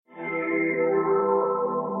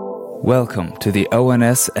Welcome to the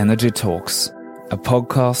ONS Energy Talks, a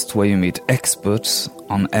podcast where you meet experts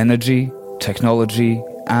on energy, technology,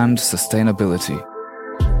 and sustainability.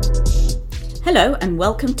 Hello and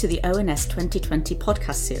welcome to the ONS 2020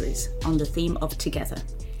 podcast series on the theme of Together.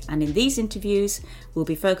 And in these interviews, we'll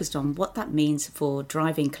be focused on what that means for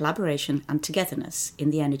driving collaboration and togetherness in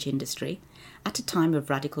the energy industry at a time of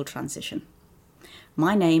radical transition.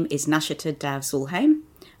 My name is Nashita Dow-Zulheim.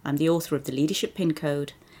 I'm the author of the Leadership Pin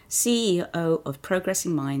Code, CEO of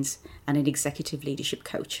Progressing Minds, and an executive leadership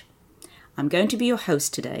coach. I'm going to be your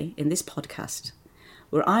host today in this podcast,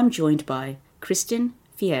 where I'm joined by Kristin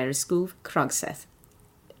Fjerskov Kragseth,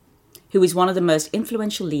 who is one of the most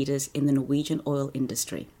influential leaders in the Norwegian oil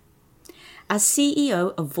industry. As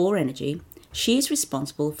CEO of Vår Energi, she is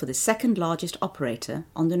responsible for the second largest operator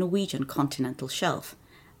on the Norwegian continental shelf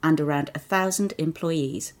and around 1,000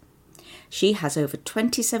 employees. She has over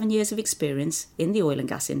 27 years of experience in the oil and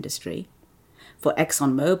gas industry for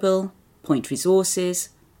ExxonMobil, Point Resources,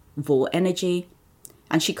 Vår Energi,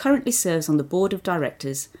 and she currently serves on the board of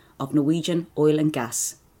directors of Norwegian Oil and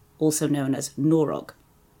Gas, also known as Norog.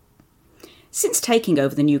 Since taking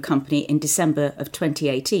over the new company in December of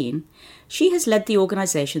 2018, she has led the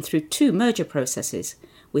organisation through 2 merger processes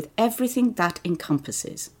with everything that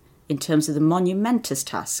encompasses in terms of the monumentous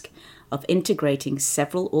task of integrating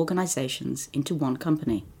several organisations into one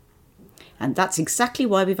company. And that's exactly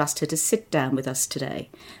why we've asked her to sit down with us today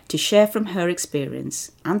to share from her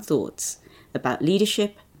experience and thoughts about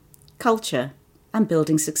leadership, culture, and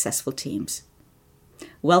building successful teams.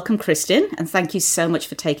 Welcome, Kristin, and thank you so much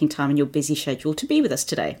for taking time in your busy schedule to be with us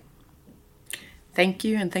today. Thank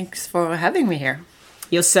you, and thanks for having me here.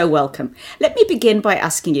 You're so welcome. Let me begin by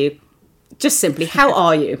asking you, just simply, how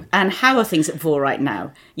are you and how are things at Vår right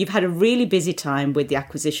now? You've had a really busy time with the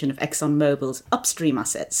acquisition of ExxonMobil's upstream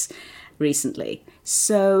assets recently.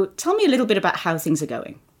 So tell me a little bit about how things are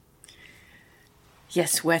going.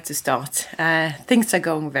 Yes, where to start? Things are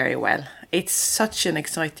going very well. It's such an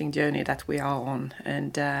exciting journey that we are on,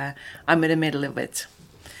 and I'm in the middle of it.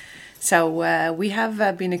 So we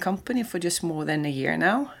have been a company for just more than a year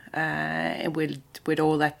now, with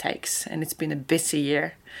all that takes, and it's been a busy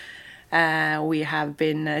year. We have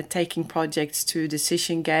been taking projects to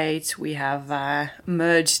decision gates. We have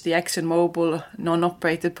merged the ExxonMobil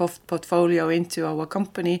non-operated portfolio into our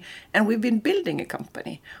company, and we've been building a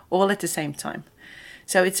company all at the same time.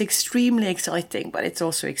 So it's extremely exciting, but it's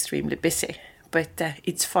also extremely busy. But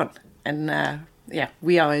it's fun, and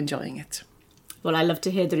we are enjoying it. Well, I love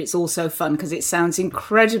to hear that it's also fun because it sounds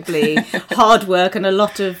incredibly hard work and a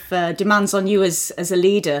lot of demands on you as a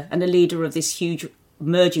leader and a leader of this huge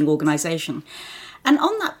merging organisation. And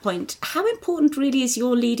on that point, how important really is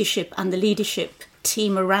your leadership and the leadership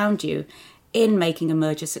team around you in making a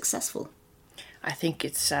merger successful? I think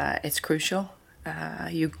it's crucial.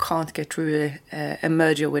 You can't get through a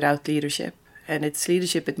merger without leadership. And it's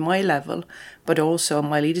leadership at my level, but also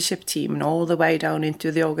my leadership team and all the way down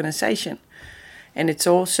into the organisation. And it's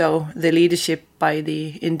also the leadership by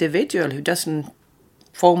the individual who doesn't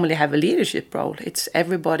formally have a leadership role. It's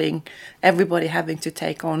everybody having to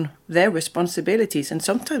take on their responsibilities, and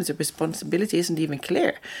sometimes the responsibility isn't even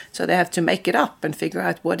clear. So they have to make it up and figure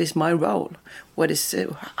out what is my role,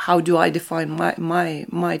 how do I define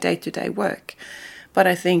my day-to-day work. But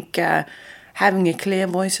I think having a clear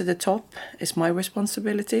voice at the top is my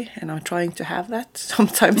responsibility, and I'm trying to have that.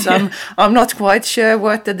 Sometimes I'm not quite sure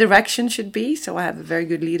what the direction should be, so I have a very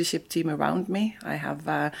good leadership team around me. I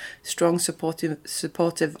have strong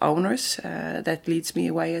supportive owners that leads me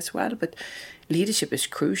away as well. But leadership is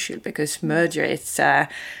crucial because merger,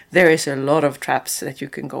 there is a lot of traps that you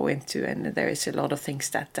can go into, and there is a lot of things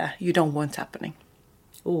that you don't want happening.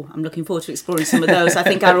 Oh, I'm looking forward to exploring some of those. I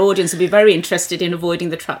think our audience will be very interested in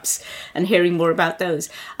avoiding the traps and hearing more about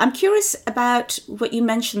those. I'm curious about what you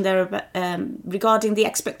mentioned there about, regarding the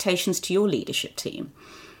expectations to your leadership team.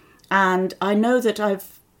 And I know that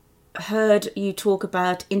I've heard you talk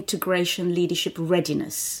about integration leadership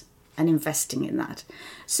readiness and investing in that.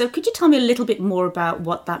 So could you tell me a little bit more about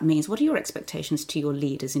what that means? What are your expectations to your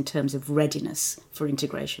leaders in terms of readiness for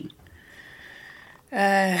integration?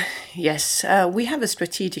 Yes, we have a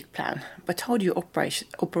strategic plan, but how do you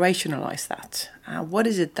operationalize that? What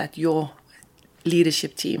is it that your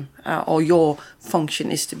leadership team or your function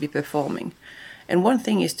is to be performing? And one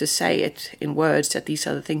thing is to say it in words that these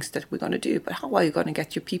are the things that we're going to do, but how are you going to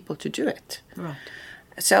get your people to do it? Right.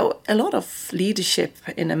 So a lot of leadership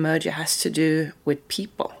in a merger has to do with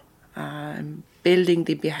people, building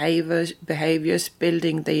the behaviors,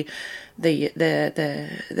 building the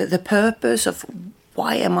purpose of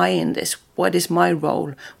why am I in this? What is my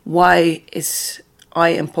role? Why is I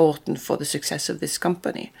important for the success of this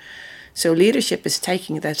company? So leadership is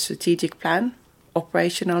taking that strategic plan,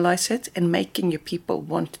 operationalize it, and making your people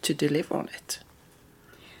want to deliver on it.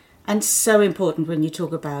 And so important when you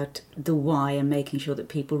talk about the why and making sure that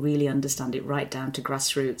people really understand it right down to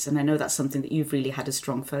grassroots. And I know that's something that you've really had a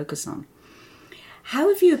strong focus on. How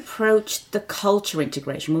have you approached the culture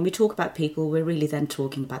integration? When we talk about people, we're really then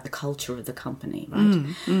talking about the culture of the company,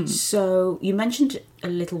 right? So you mentioned a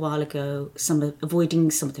little while ago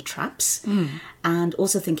avoiding some of the traps and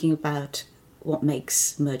also thinking about what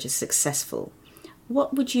makes mergers successful.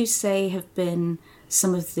 What would you say have been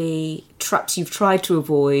some of the traps you've tried to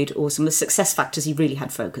avoid or some of the success factors you really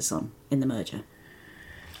had focus on in the merger?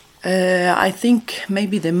 I think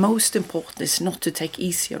maybe the most important is not to take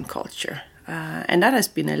easy on culture. And that has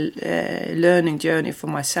been a learning journey for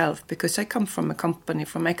myself, because I come from a company,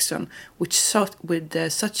 from Exxon, with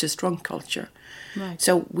such a strong culture. Right.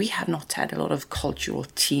 So we have not had a lot of cultural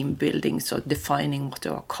team building, so defining what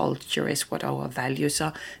our culture is, what our values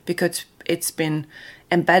are, because it's been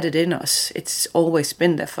embedded in us. It's always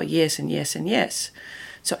been there for years and years and years.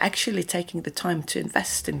 So actually taking the time to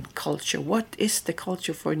invest in culture. What is the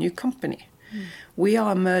culture for a new company? We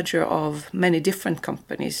are a merger of many different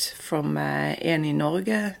companies, from Eni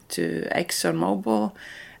Norge to ExxonMobil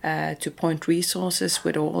to Point Resources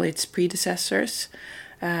with all its predecessors,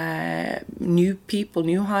 new people,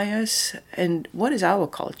 new hires. And what is our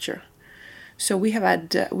culture? So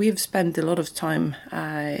we've spent a lot of time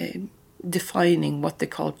defining what the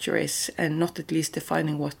culture is, and not at least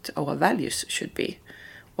defining what our values should be.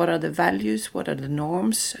 What are the values, what are the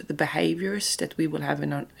norms, the behaviors that we will have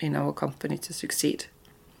in our company to succeed?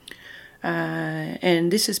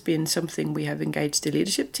 And this has been something we have engaged the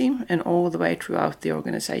leadership team and all the way throughout the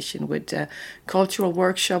organization with cultural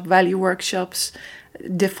workshop, value workshops,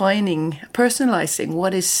 defining, personalizing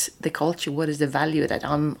what is the culture, what is the value that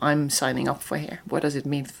I'm signing up for here? What does it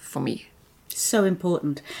mean for me? So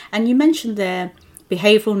important. And you mentioned there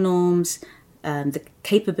behavioral norms, the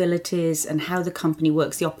capabilities and how the company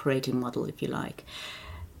works, the operating model, if you like.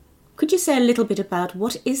 Could you say a little bit about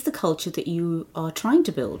what is the culture that you are trying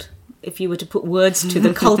to build? If you were to put words to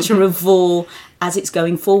the culture of Vår as it's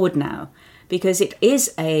going forward now, because it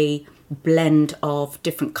is a blend of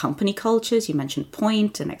different company cultures. You mentioned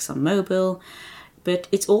Point and ExxonMobil, but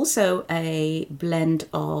it's also a blend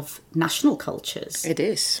of national cultures. It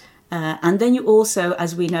is. And then you also,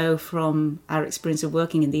 as we know from our experience of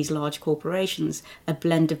working in these large corporations, a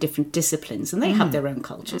blend of different disciplines, and they have their own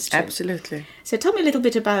cultures too. Absolutely. So tell me a little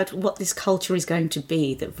bit about what this culture is going to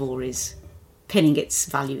be that Vår is pinning its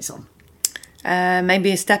values on.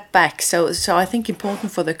 Maybe a step back. So I think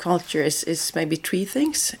important for the culture is maybe three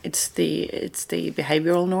things. It's the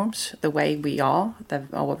behavioral norms, the way we are,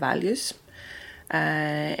 our values,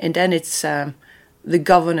 and then it's the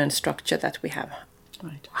governance structure that we have.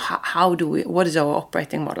 Right. What is our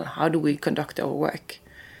operating model? How do we conduct our work?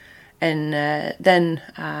 And then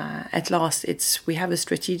at last, we have a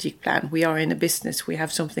strategic plan. We are in a business. We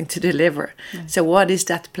have something to deliver. Right. So what is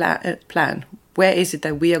that plan? Where is it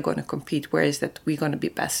that we are going to compete? Where is that we're going to be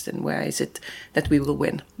best? And where is it that we will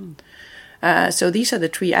win? So these are the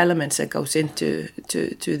three elements that goes into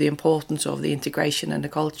to the importance of the integration and the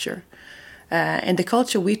culture. And the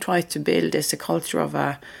culture we try to build is a culture of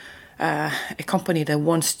a company that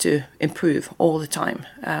wants to improve all the time,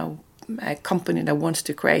 a company that wants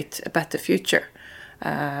to create a better future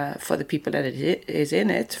for the people that is in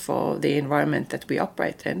it, for the environment that we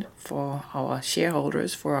operate in, for our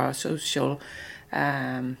shareholders, for our social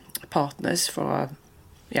partners, for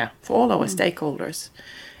all our stakeholders.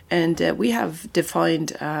 And we have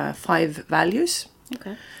defined 5 values.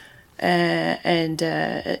 Okay. And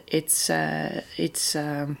it's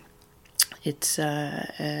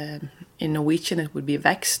in Norwegian it would be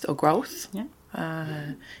vekst or growth. Yeah.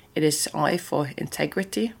 It is I for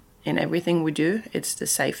integrity in everything we do. It's the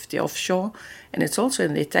safety offshore, and it's also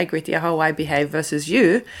in the integrity of how I behave versus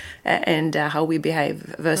you, and how we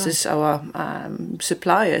behave versus our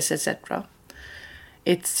suppliers, etc.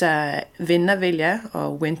 It's vinnervilje,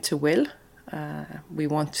 or win to will. We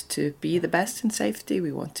want to be the best in safety.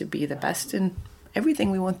 We want to be the best in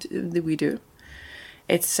everything we do.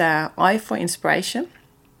 It's I for inspiration,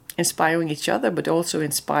 inspiring each other, but also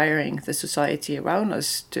inspiring the society around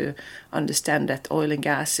us to understand that oil and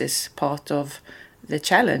gas is part of the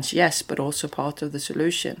challenge, yes, but also part of the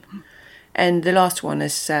solution. And the last one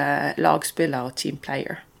is lagspiller, or team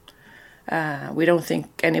player. We don't think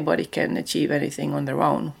anybody can achieve anything on their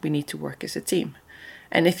own. We need to work as a team.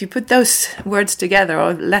 And if you put those words together,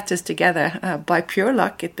 or letters together, by pure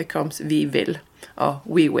luck, it becomes vi vil, or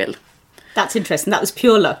we will. That's interesting. That was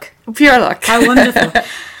pure luck. Pure luck. How wonderful.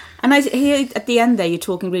 And I hear at the end there you're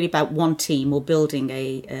talking really about one team, or building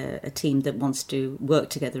a team that wants to work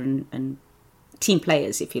together and team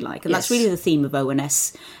players, if you like. And that's really the theme of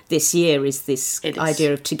ONS this year, is this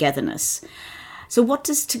idea of togetherness. So what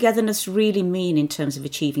does togetherness really mean in terms of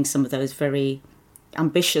achieving some of those very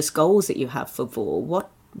ambitious goals that you have for VOR?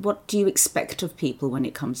 What do you expect of people when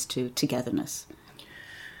it comes to togetherness?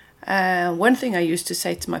 One thing I used to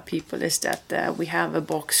say to my people is that we have a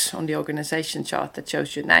box on the organization chart that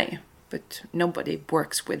shows your name, but nobody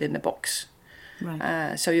works within the box.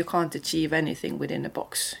 Right. So you can't achieve anything within the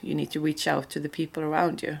box. You need to reach out to the people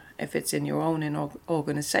around you. If it's in your own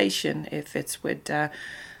organization, if it's with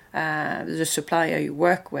the supplier you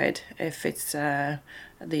work with, if it's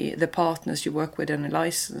the partners you work with on a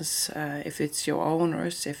license, if it's your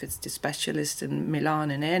owners, if it's the specialist in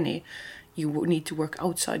Milan and Eni, you need to work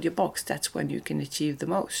outside your box. That's when you can achieve the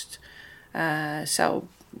most. So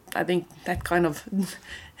I think that kind of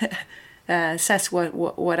says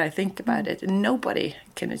what I think about it. Nobody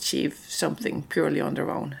can achieve something purely on their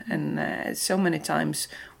own. And so many times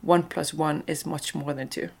 1 + 1 is much more than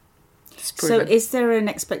 2. So is there an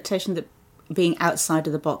expectation that being outside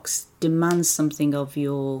of the box demands something of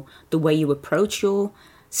the way you approach your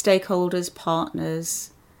stakeholders,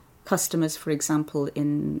 partners, customers, for example,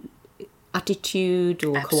 in attitude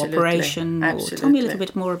or cooperation? Absolutely. Or tell me a little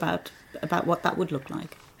bit more about what that would look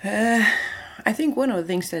like. I think one of the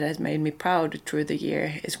things that has made me proud through the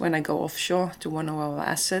year is when I go offshore to one of our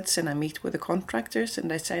assets and I meet with the contractors,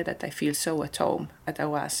 and they say that they feel so at home at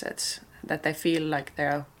our assets, that they feel like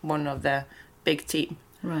they're one of the big team.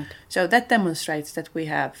 Right. So that demonstrates that we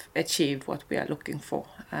have achieved what we are looking for.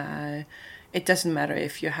 It doesn't matter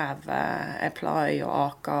if you have Apply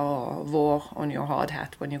or Aker or VOR on your hard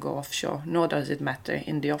hat when you go offshore, nor does it matter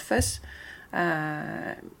in the office.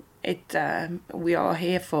 We are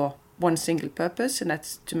here for one single purpose, and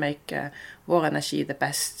that's to make Vår Energi the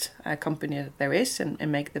best company that there is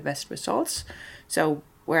and make the best results. So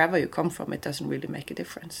wherever you come from, it doesn't really make a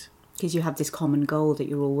difference. Because you have this common goal that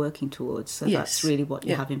you're all working towards, so that's really what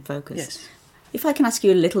you have in focus. Yes. If I can ask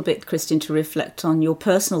you a little bit, Kristin, to reflect on your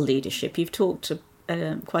personal leadership. You've talked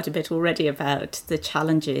quite a bit already about the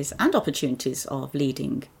challenges and opportunities of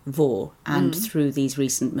leading VOR and through these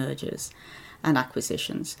recent mergers and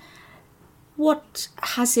acquisitions. What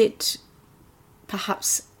has it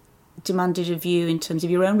perhaps demanded of you in terms of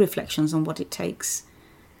your own reflections on what it takes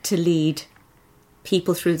to lead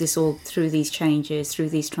people through these changes, through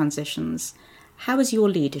these transitions? How has your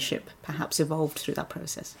leadership perhaps evolved through that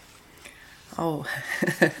process? Oh,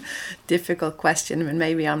 difficult question, and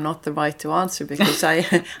maybe I'm not the right to answer because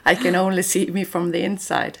I can only see me from the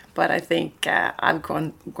inside. But I think I've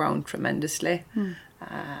grown tremendously.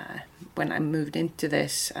 When I moved into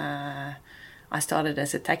this, I started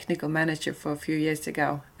as a technical manager for a few years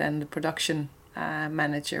ago, then the production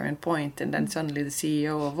manager in Point, and then suddenly the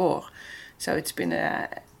CEO of VOR. So it's been a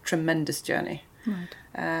tremendous journey.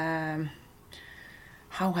 Right.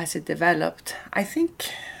 How has it developed? I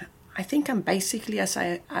think I'm basically as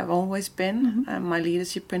I've always been. My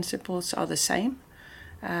leadership principles are the same.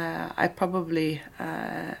 I probably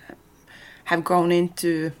have grown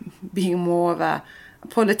into being more of a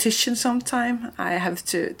politician sometime. I have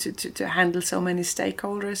to handle so many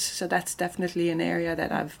stakeholders, so that's definitely an area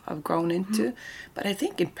that I've grown into. But I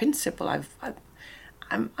think in principle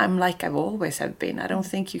I'm like I've always have been. I don't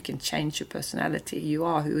think you can change your personality. You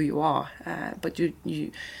are who you are, but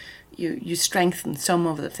you strengthen some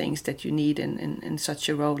of the things that you need in such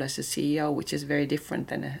a role as a CEO, which is very different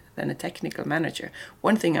than a technical manager.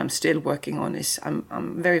 One thing I'm still working on is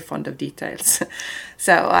I'm very fond of details,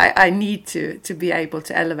 so I need to be able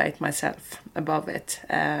to elevate myself above it,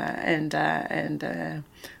 and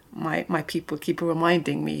my people keep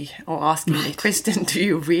reminding me or asking me, Kristin, do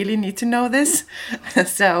you really need to know this?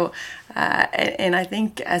 So, and I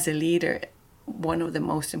think as a leader, one of the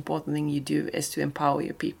most important things you do is to empower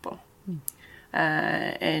your people.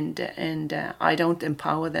 And I don't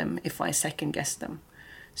empower them if I second guess them.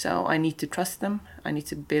 So I need to trust them. I need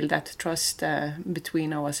to build that trust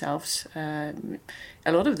between ourselves. A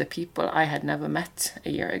lot of the people I had never met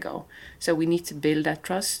a year ago. So we need to build that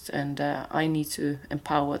trust, and I need to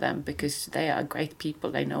empower them because they are great people.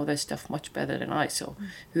 They know their stuff much better than I. So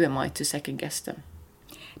who am I to second guess them?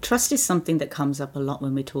 Trust is something that comes up a lot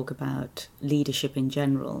when we talk about leadership in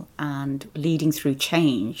general and leading through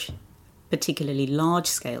change, particularly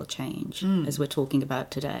large-scale change, as we're talking about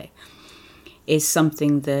today, is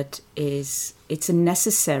something that it's a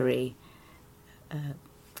necessary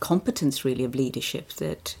competence really of leadership,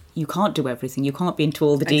 that you can't do everything, you can't be into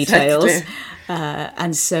all the details. Exactly.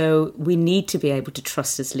 And so we need to be able to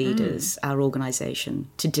trust as leaders our organisation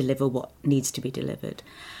to deliver what needs to be delivered.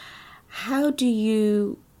 How do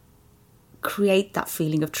you create that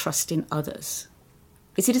feeling of trust in others?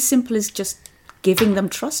 Is it as simple as just giving them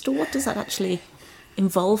trust, or what does that actually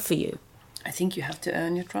involve for you? I think you have to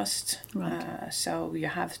earn your trust. Right. So you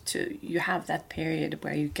have that period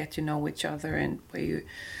where you get to know each other, and where you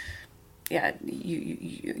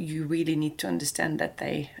really need to understand that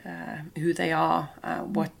they who they are,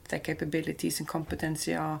 what their capabilities and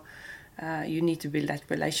competency are. You need to build that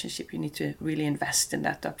relationship. You need to really invest in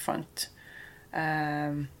that up front.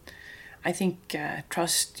 I think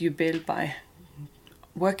trust you build by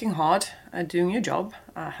working hard, doing your job.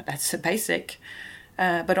 That's the basic.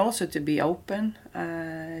 But also to be open,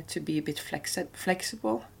 to be a bit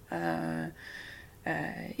flexible.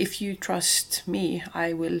 If you trust me,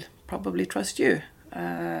 I will probably trust you.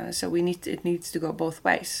 So it needs to go both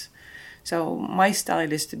ways. So my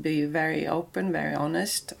style is to be very open, very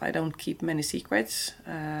honest. I don't keep many secrets.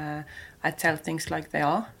 I tell things like they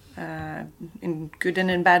are, in good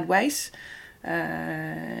and in bad ways.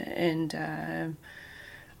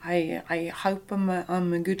 I hope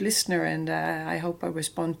I'm a good listener, and I hope I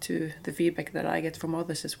respond to the feedback that I get from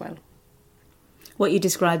others as well. What you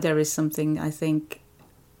described there is something I think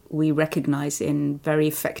we recognise in very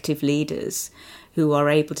effective leaders who are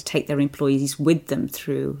able to take their employees with them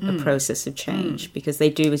through a process of change, because they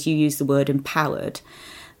do, as you use the word, empowered.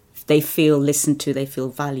 They feel listened to, they feel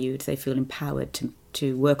valued, they feel empowered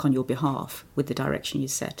to work on your behalf with the direction you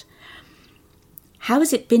set. How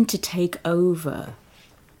has it been to take over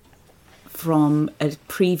from a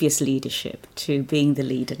previous leadership to being the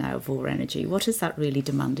leader now of Vår Energi? What has that really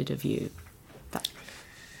demanded of you?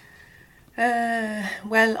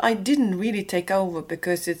 Well, I didn't really take over,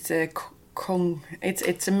 because it's a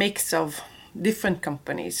mix of different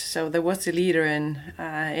companies. So there was a leader in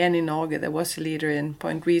Eni Norge, there was a leader in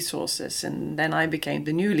Point Resources, and then I became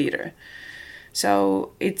the new leader.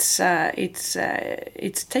 So it's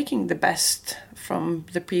taking the best from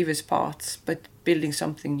the previous parts, but building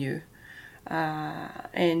something new.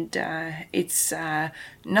 It's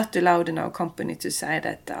not allowed in our company to say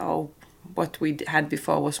that what we had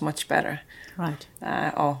before was much better, right?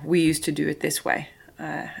 Or we used to do it this way.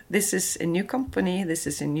 This is a new company. This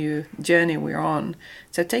is a new journey we're on.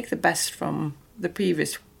 So take the best from the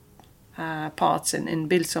previous parts and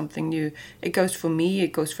build something new. It goes for me.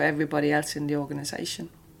 It goes for everybody else in the organization.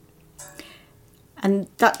 And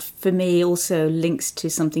that, for me, also links to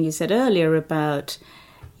something you said earlier about,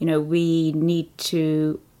 we need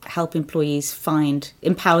to help employees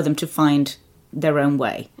empower them to find their own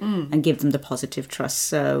way and give them the positive trust.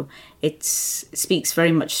 So it speaks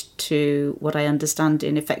very much to what I understand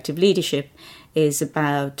in effective leadership is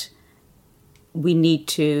about, we need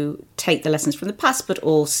to take the lessons from the past, but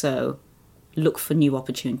also look for new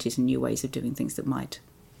opportunities and new ways of doing things that might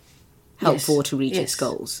help Vår to reach its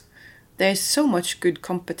goals. There's so much good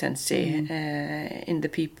competency in the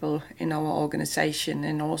people in our organization,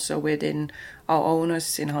 and also within our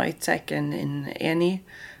owners in High-Tech and in Eni.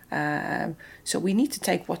 So we need to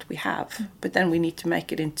take what we have, but then we need to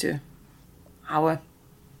make it into our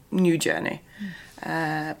new journey.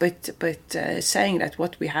 But saying that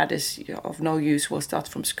what we had is of no use, we'll start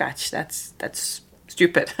from scratch, that's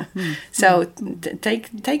stupid. So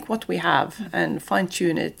take what we have and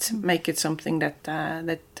fine-tune it, make it something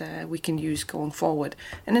that we can use going forward.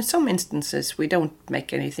 And in some instances, we don't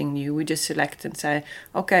make anything new. We just select and say,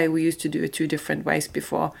 okay, we used to do it 2 different ways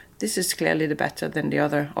before. This is clearly the better than the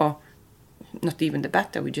other, or not even the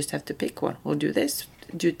better. We just have to pick one. We'll do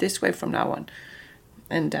it this way from now on.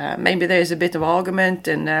 And maybe there's a bit of argument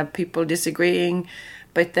and people disagreeing,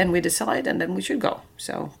 but then we decide, and then we should go.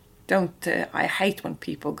 So I hate when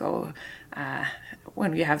people go,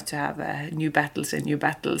 when we have to have new battles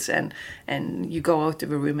and you go out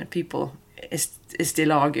of a room and people is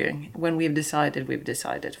still arguing. When we've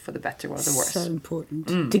decided for the better or the worse. So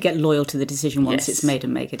important to get loyal to the decision once it's made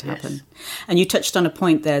and make it happen. Yes. And you touched on a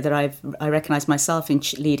point there that I recognise myself in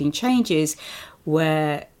leading changes,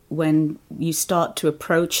 where when you start to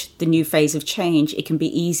approach the new phase of change, it can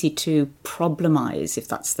be easy to problemise, if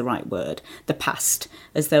that's the right word, the past,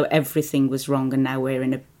 as though everything was wrong and now we're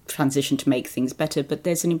in a transition to make things better. But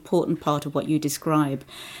there's an important part of what you describe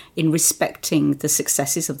in respecting the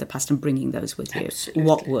successes of the past and bringing those with you. Absolutely.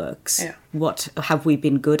 What works? Yeah. What have we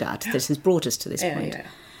been good at that has brought us to this point? Yeah.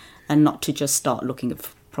 And not to just start looking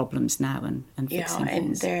problems now and fixing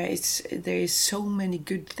things. And there is so many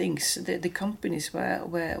good things. The companies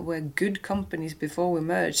were good companies before we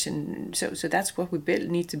merged, and so that's what we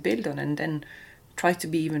need to build on, and then try to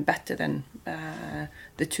be even better than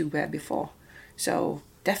the two were before. So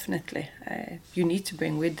definitely, you need to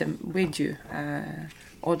bring with you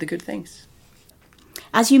all the good things.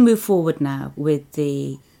 As you move forward now with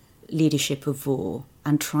the leadership of Vår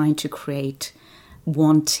and trying to create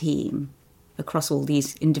one team across all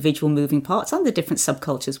these individual moving parts and the different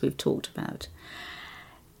subcultures we've talked about,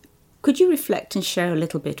 could you reflect and share a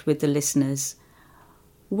little bit with the listeners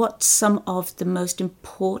what some of the most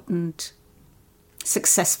important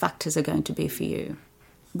success factors are going to be for you?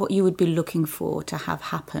 What you would be looking for to have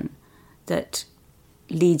happen that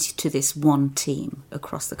leads to this one team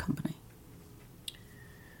across the company?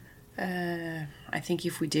 I think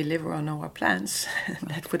if we deliver on our plans,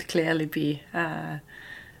 that would clearly be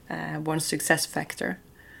one success factor,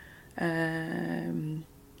 and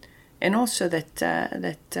also that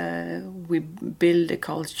we build a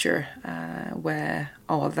culture where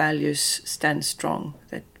our values stand strong,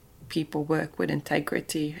 that people work with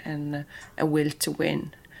integrity and a will to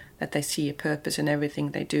win, that they see a purpose in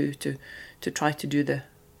everything they do to try to do the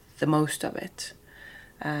most of it.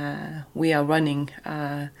 We are running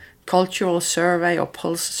a cultural survey, or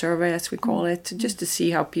pulse survey as we call it, just to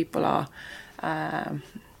see how people are,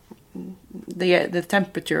 the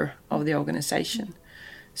temperature of the organization,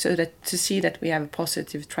 so that to see that we have a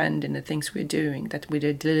positive trend in the things we're doing, that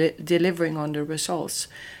we're delivering on the results,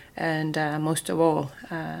 and most of all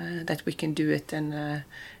that we can do it in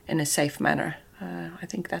a safe manner. I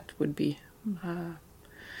think that would be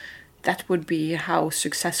how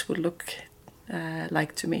success would look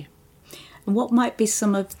like to me. And what might be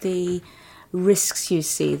some of the risks you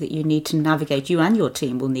see that you need to navigate, you and your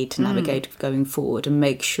team will need to navigate going forward, and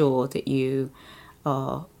make sure that you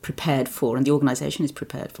are prepared for and the organisation is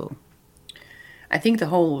prepared for? I think the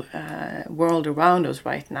whole world around us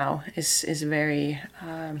right now is very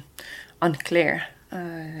unclear.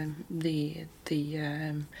 The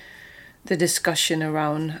discussion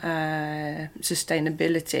around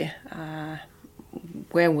sustainability,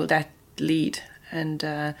 where will that lead?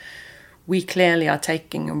 And we clearly are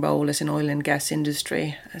taking a role as an oil and gas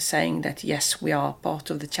industry, saying that yes, we are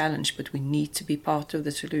part of the challenge, but we need to be part of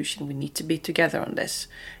the solution. We need to be together on this.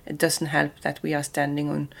 It doesn't help that we are standing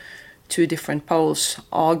on two different poles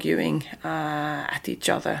arguing at each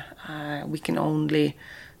other. We can only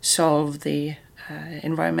solve the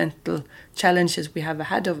environmental challenges we have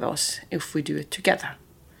ahead of us if we do it together.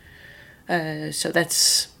 So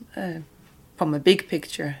that's from a big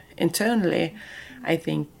picture. Internally, I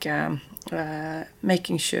think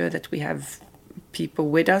making sure that we have people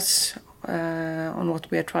with us on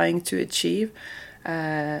what we are trying to achieve.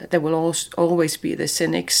 There will always be the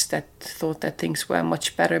cynics that thought that things were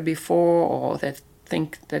much better before, or that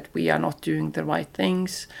think that we are not doing the right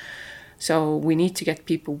things. So we need to get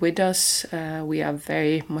people with us. We are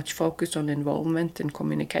very much focused on involvement and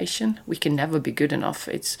communication. We can never be good enough.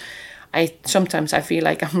 Sometimes I feel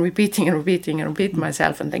like I'm repeating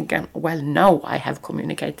myself and thinking, well, no, I have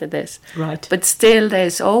communicated this. Right. But still,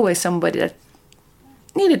 there's always somebody that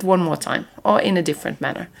needed one more time, or in a different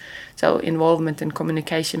manner. So involvement and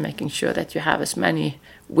communication, making sure that you have as many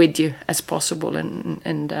with you as possible,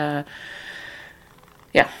 and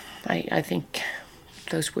I think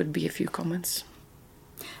those would be a few comments.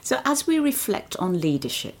 So as we reflect on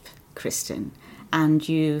leadership, Kristin, and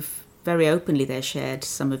you've very openly there shared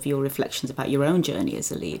some of your reflections about your own journey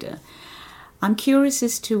as a leader, I'm curious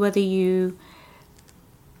as to whether you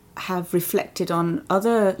have reflected on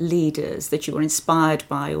other leaders that you were inspired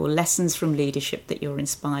by, or lessons from leadership that you're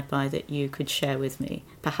inspired by that you could share with me,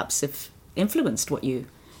 perhaps have influenced what you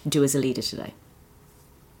do as a leader today.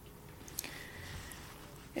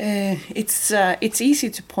 It's easy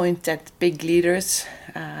to point at big leaders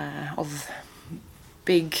of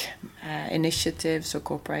big initiatives or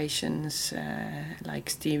corporations like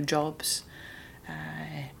Steve Jobs.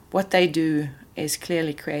 What they do is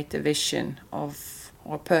clearly create a vision of,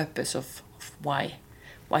 or purpose of why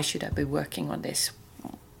should I be working on this?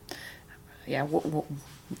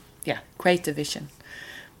 Create a vision.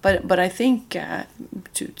 But I think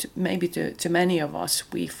to many of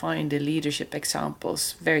us, we find the leadership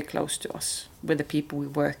examples very close to us, with the people we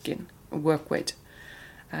work with.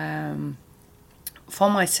 For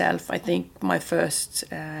myself, I think my first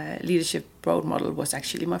leadership role model was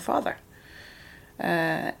actually my father.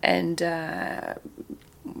 And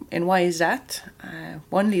why is that?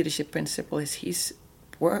 One leadership principle is he's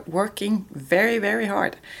working very, very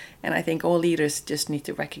hard. And I think all leaders just need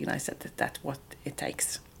to recognize that that's what it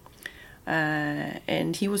takes.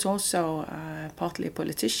 And he was also partly a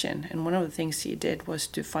politician, and one of the things he did was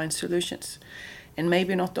to find solutions, and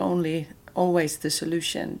maybe not only always the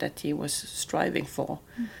solution that he was striving for.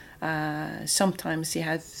 Sometimes he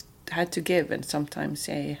had to give, and sometimes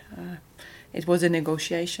it was a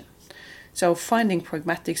negotiation. So finding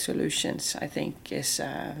pragmatic solutions, I think, is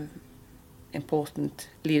an important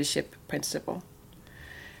leadership principle.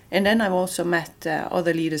 And then I've also met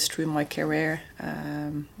other leaders through my career,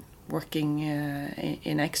 working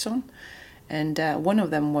in Exxon. And one of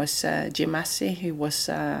them was Jim Massey, who was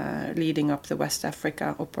leading up the West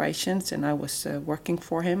Africa operations, and I was working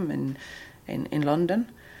for him in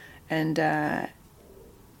London. And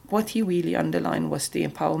what he really underlined was the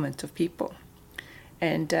empowerment of people.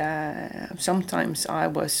 And sometimes I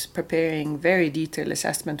was preparing very detailed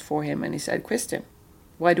assessment for him, and he said, "Kristin,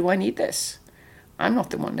 why do I need this? I'm not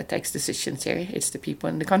the one that takes decisions here, it's the people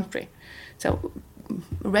in the country." So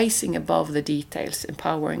raising above the details,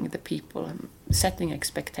 empowering the people, and setting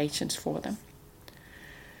expectations for them.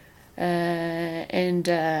 And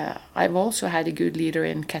I've also had a good leader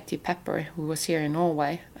in Katie Pepper, who was here in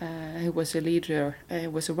Norway, who was a leader,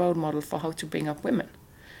 was a role model for how to bring up women.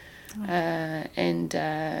 And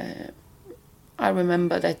I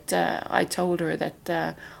remember that I told her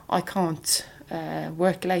that I can't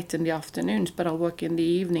work late in the afternoons, but I'll work in the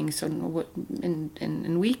evenings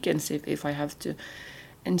and weekends if I have to.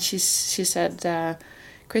 And she said,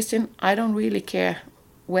 "Kristin, I don't really care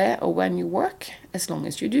where or when you work, as long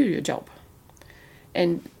as you do your job."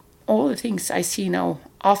 And all the things I see now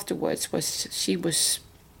afterwards was she was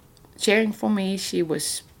cheering for me, she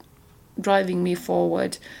was driving me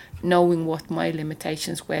forward, knowing what my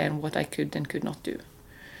limitations were and what I could and could not do.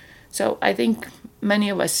 So I think many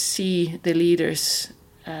of us see the leaders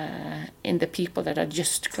in the people that are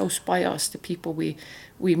just close by us, the people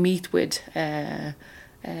we meet with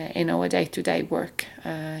in our day-to-day work.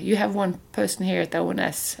 You have one person here at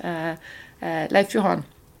ONS, Leif Johan.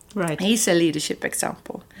 Right. He's a leadership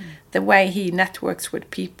example. The way he networks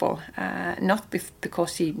with people, not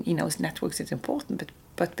because he knows networks is important,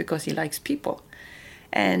 but because he likes people.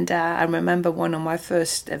 And I remember one of my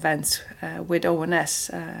first events with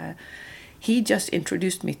ONS, he just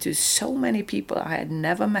introduced me to so many people I had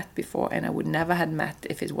never met before, and I would never have met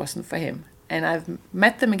if it wasn't for him. And I've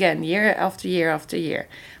met them again year after year after year.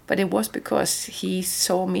 But it was because he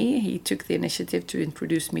saw me, he took the initiative to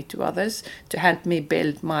introduce me to others, to help me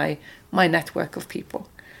build my network of people.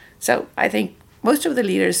 So I think most of the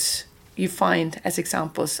leaders you find as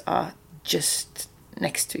examples are just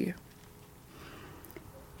next to you.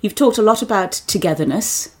 You've talked a lot about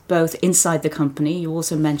togetherness, both inside the company. You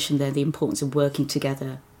also mentioned there the importance of working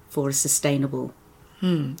together for a sustainable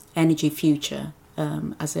energy future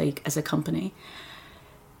as a company.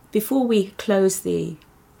 Before we close the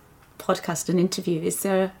podcast and interview, is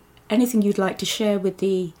there anything you'd like to share with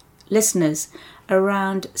the listeners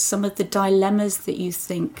around some of the dilemmas that you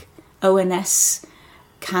think ONS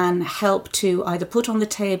can help to either put on the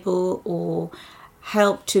table or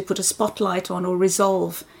help to put a spotlight on or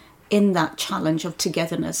resolve in that challenge of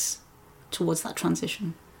togetherness towards that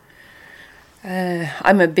transition?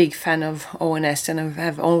 I'm a big fan of ONS, and I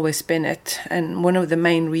have always been it. And one of the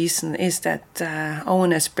main reasons is that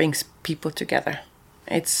ONS brings people together.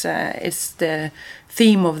 It's the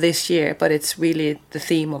theme of this year, but it's really the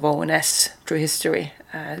theme of ONS through history,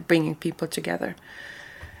 bringing people together.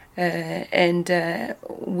 And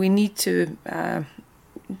we need to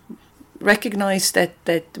recognize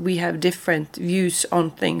that we have different views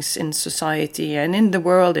on things in society and in the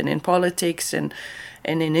world and in politics and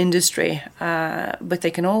in industry, but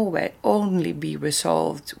they can only be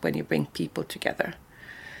resolved when you bring people together.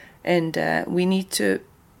 And we need to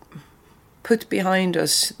put behind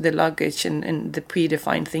us the luggage and the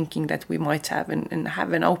predefined thinking that we might have, and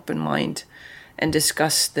have an open mind and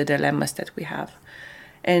discuss the dilemmas that we have.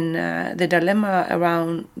 And the dilemma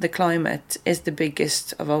around the climate is the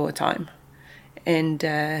biggest of our time. And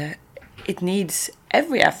it needs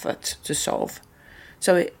every effort to solve.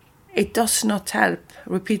 So it does not help,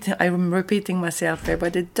 I'm repeating myself here,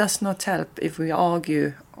 but it does not help if we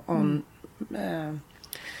argue on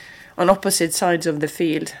opposite sides of the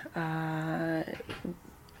field,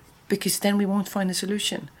 because then we won't find a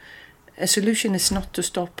solution. A solution is not to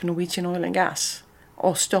stop Norwegian oil and gas,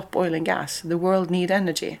 or stop oil and gas. The world needs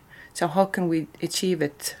energy. So how can we achieve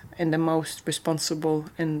it in the most responsible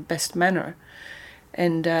and best manner?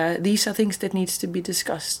 And these are things that needs to be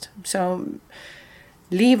discussed. So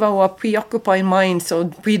leave our preoccupied minds or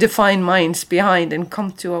predefined minds behind and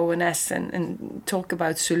come to ONS and talk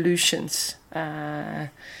about solutions.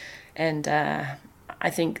 And I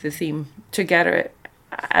think the theme together,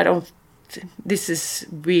 I don't this is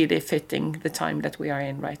really fitting the time that we are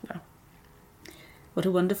in right now. What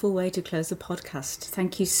a wonderful way to close the podcast.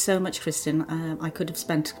 Thank you so much, Kristin. I could have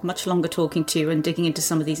spent much longer talking to you and digging into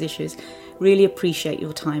some of these issues. Really appreciate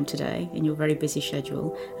your time today in your very busy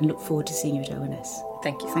schedule and look forward to seeing you at ONS.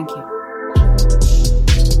 Thank you. Thank you.